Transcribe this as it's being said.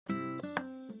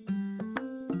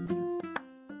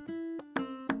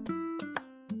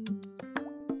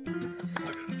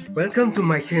Welcome to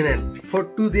my channel. For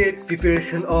today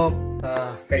preparation of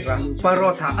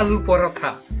paratha, aloo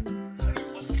paratha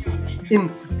in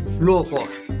low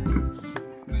cost.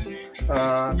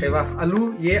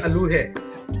 Aloo, ये आलू है.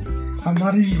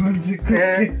 हमारी मंजिल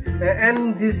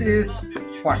And this is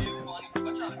what?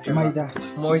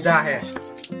 मैदा है.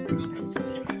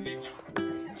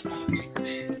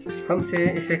 हमसे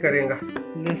इसे करेंगे.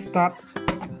 Let's start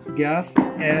gas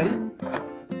and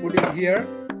put it here.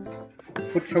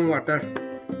 Put some water.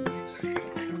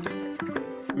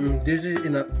 This is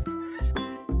enough.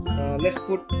 Let's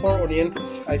put 4 onions.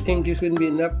 I think this will be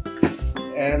enough.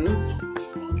 And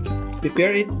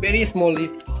prepare it very smallly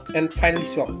and finely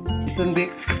chopped. Little bit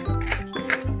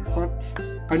hot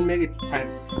and make it fine.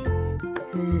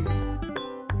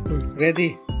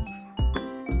 Ready.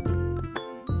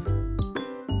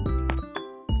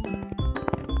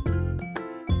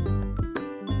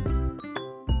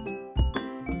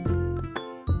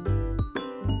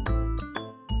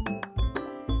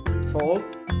 Salt,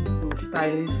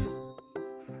 stylish.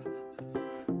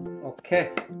 Okay,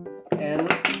 and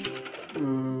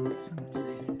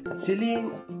chili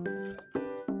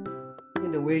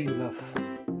in the way you love.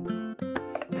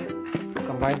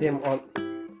 Combine them all.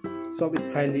 Chop it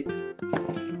finely.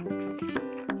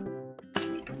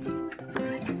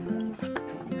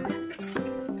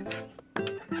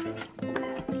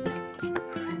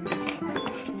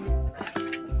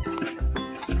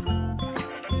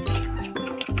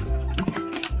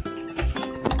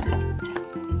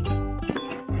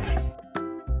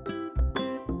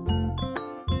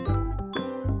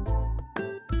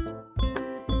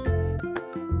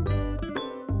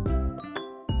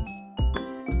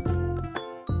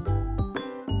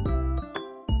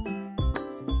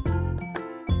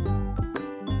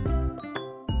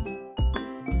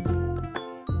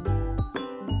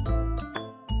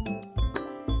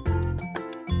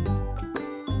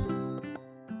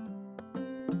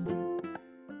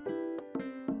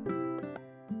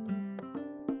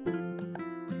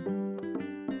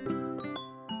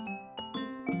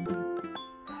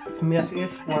 Smash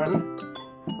is one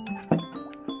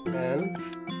and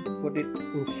put it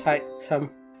inside some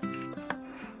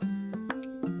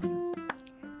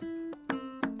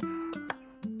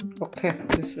okay,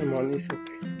 this amount is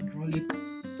okay. Roll it.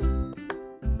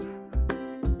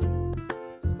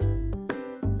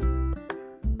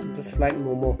 Just like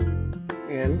momo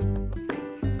and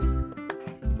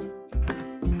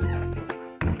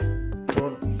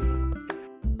roll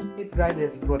it right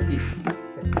at roti.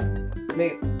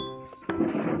 Make it.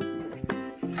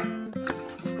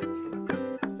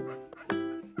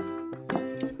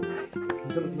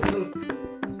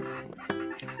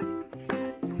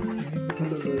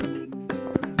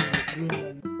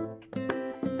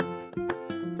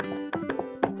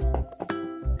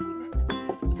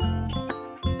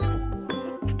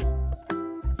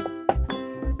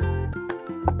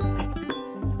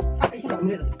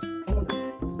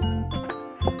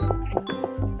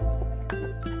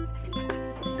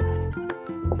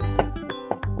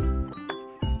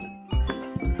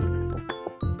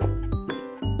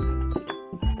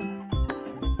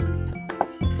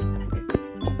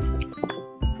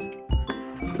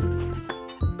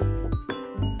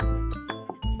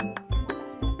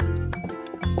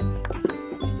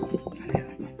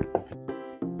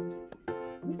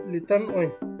 Little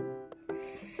oil,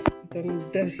 little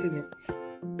dust in it.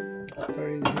 After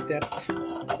you do that,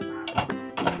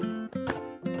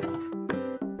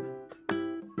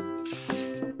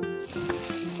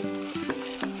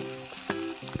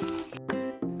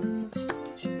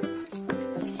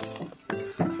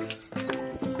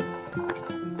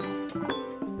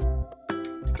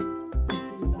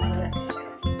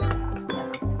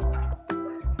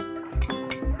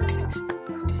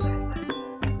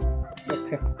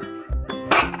 okay.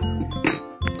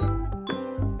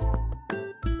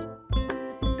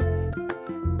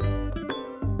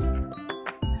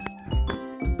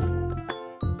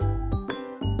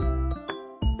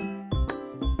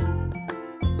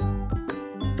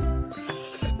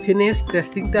 Finish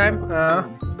testing time.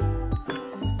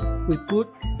 We put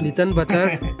little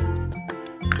butter,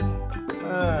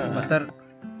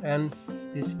 and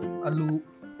this aloo.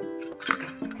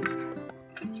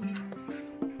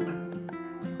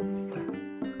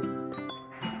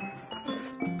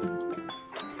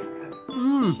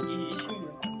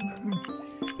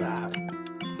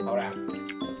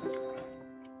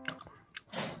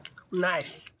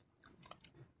 Nice.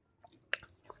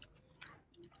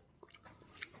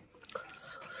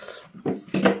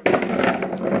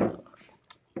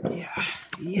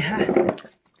 Yeah.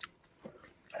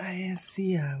 I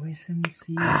see. Wait and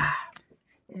see.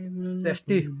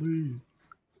 Tasty.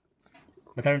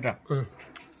 Butter drop.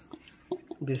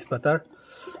 This butter.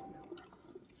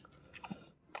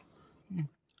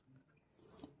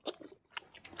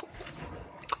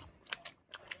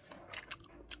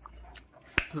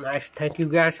 Nice. Thank you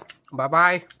guys. Bye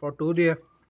bye for today.